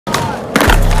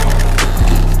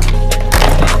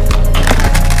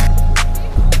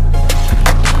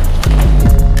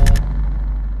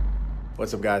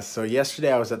What's up, guys? So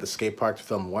yesterday I was at the skate park to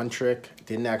film one trick,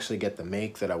 didn't actually get the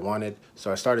make that I wanted,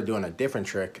 so I started doing a different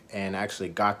trick and actually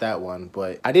got that one,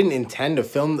 but I didn't intend to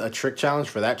film a trick challenge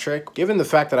for that trick. Given the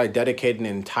fact that I dedicated an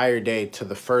entire day to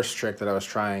the first trick that I was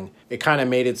trying, it kind of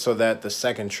made it so that the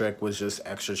second trick was just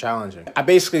extra challenging. I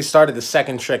basically started the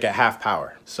second trick at half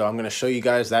power, so I'm going to show you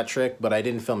guys that trick, but I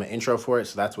didn't film an intro for it,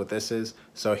 so that's what this is.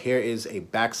 So here is a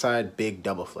backside big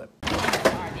double flip.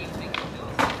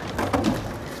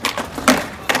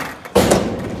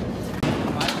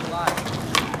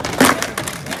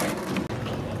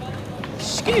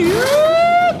 You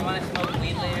want to smoke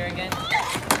weed later again?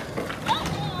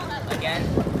 Again?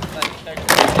 Like start to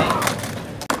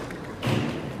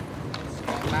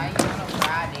now you on a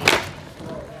Friday.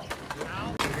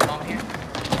 Come here.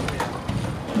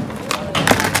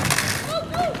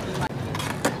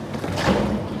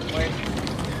 Where?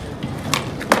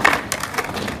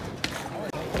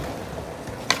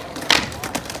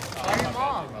 Call your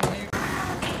mom.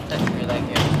 Touch your leg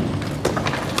here.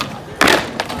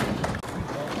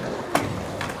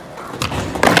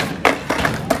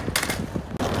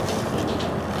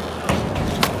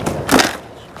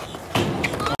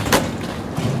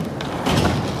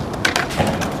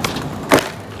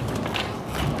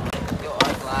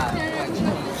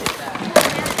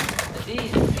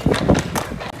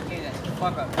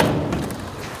 Fuck up.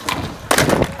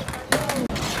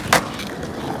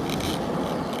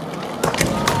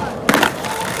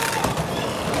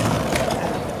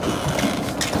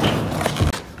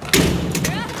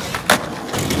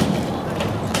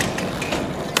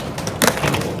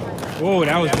 Whoa,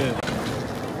 that was good.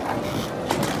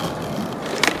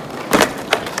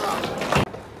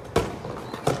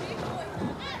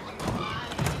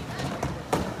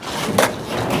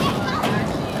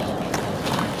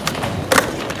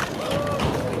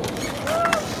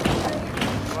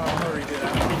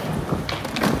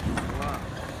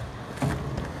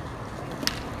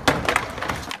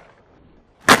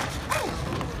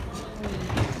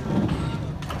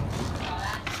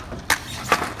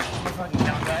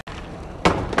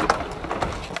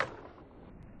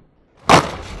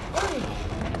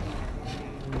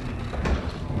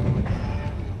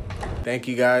 Thank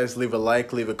you guys. Leave a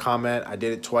like, leave a comment. I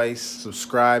did it twice.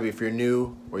 Subscribe if you're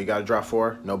new, or you gotta drop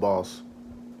 4. No balls.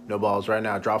 No balls right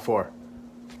now. Drop 4.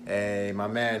 Hey, my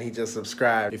man, he just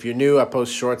subscribed. If you're new, I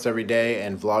post shorts every day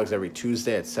and vlogs every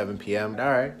Tuesday at 7 p.m. All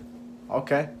right.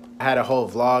 Okay. I had a whole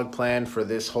vlog planned for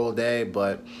this whole day,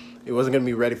 but it wasn't gonna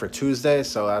be ready for Tuesday,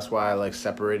 so that's why I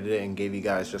separated it and gave you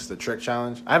guys just the trick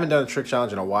challenge. I haven't done a trick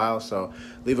challenge in a while, so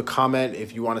leave a comment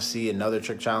if you want to see another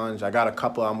trick challenge. I got a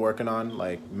couple I'm working on,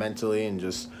 mentally, and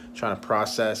just trying to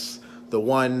process the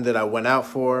one that I went out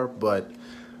for, but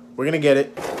we're gonna get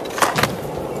it.